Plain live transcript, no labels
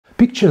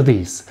Picture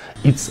this.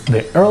 It's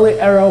the early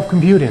era of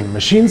computing.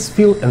 Machines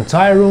fill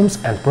entire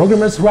rooms and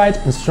programmers write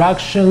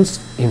instructions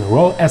in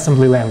raw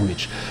assembly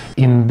language.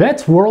 In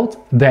that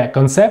world, the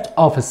concept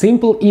of a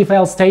simple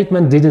if-else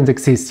statement didn't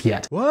exist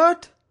yet.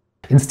 What?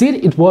 Instead,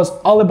 it was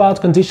all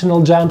about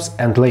conditional jumps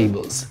and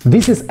labels.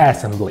 This is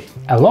assembly,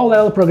 a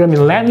low-level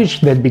programming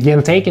language that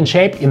began taking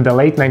shape in the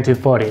late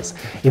 1940s.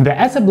 In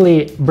the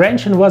assembly,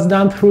 branching was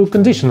done through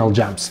conditional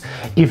jumps.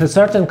 If a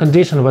certain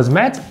condition was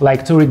met,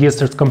 like two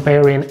registers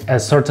comparing a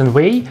certain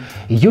way,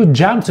 you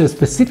jump to a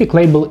specific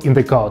label in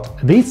the code.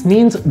 This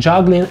means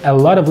juggling a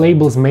lot of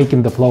labels,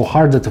 making the flow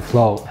harder to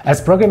flow. As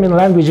programming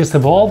languages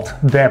evolved,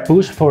 the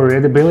push for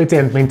readability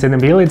and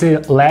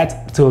maintainability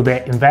led to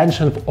the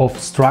invention of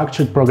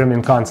structured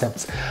programming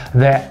concepts.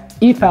 The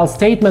if-else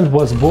statement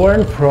was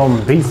born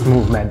from this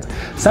movement.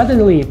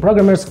 Suddenly,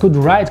 programmers could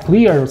write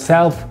clear,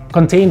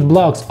 self-contained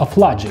blocks of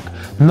logic.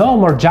 No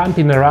more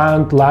jumping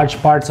around large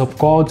parts of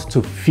code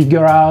to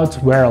figure out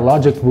where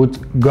logic would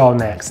go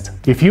next.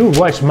 If you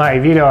watched my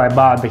video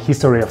about the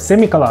history of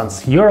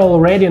semicolons, you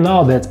already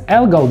know that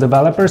Algol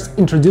developers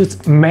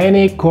introduced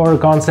many core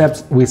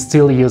concepts we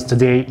still use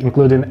today,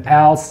 including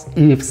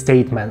else-if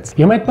statements.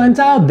 You might point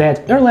out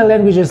that early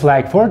languages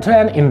like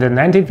Fortran in the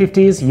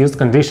 1950s used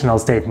conditional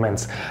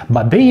statements,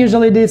 but they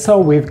usually did so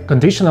with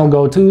conditional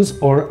gotos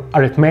or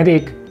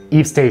arithmetic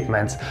if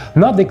statements,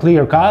 not the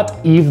clear-cut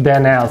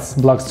if-then-else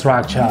block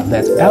structure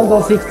that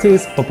Algol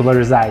 60s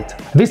popularized.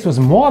 This was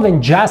more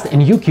than just a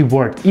new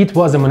keyword, it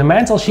was a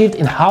monumental shift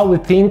in how we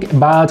think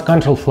about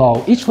control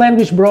flow. Each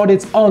language brought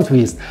its own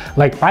twist,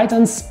 like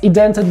Python's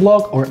indented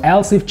block or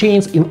else-if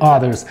chains in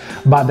others,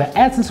 but the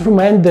essence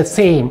remained the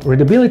same: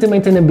 readability,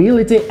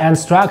 maintainability and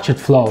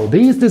structured flow.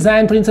 These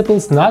design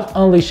principles not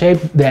only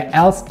shaped the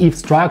else-if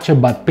structure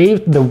but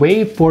paved the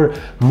way for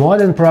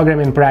modern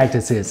programming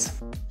practices.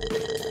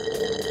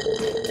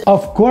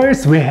 Of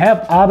course, we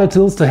have other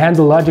tools to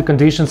handle logic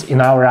conditions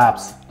in our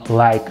apps,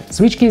 like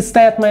switch case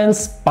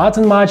statements,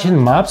 pattern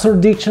matching, maps or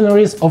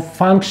dictionaries of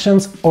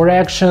functions or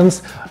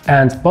actions,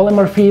 and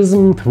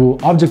polymorphism through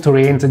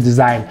object-oriented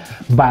design.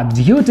 But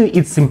due to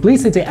its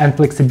simplicity and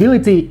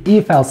flexibility,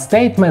 if-else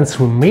statements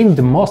remain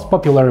the most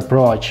popular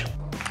approach.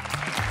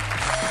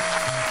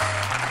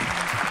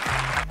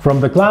 From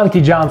the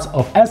clunky jumps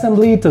of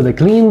assembly to the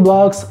clean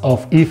blocks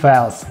of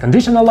if-else,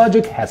 conditional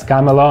logic has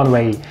come a long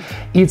way.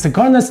 It's a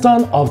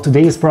cornerstone of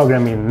today's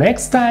programming.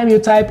 Next time you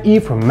type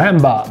if,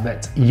 remember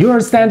that you're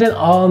standing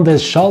on the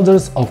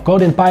shoulders of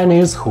coding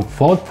pioneers who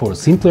fought for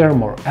simpler,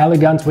 more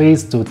elegant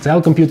ways to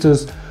tell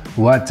computers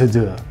what to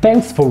do.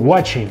 Thanks for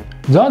watching!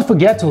 Don't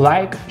forget to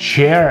like,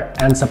 share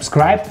and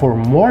subscribe for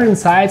more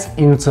insights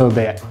into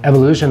the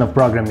evolution of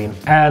programming,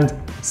 and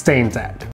stay intact!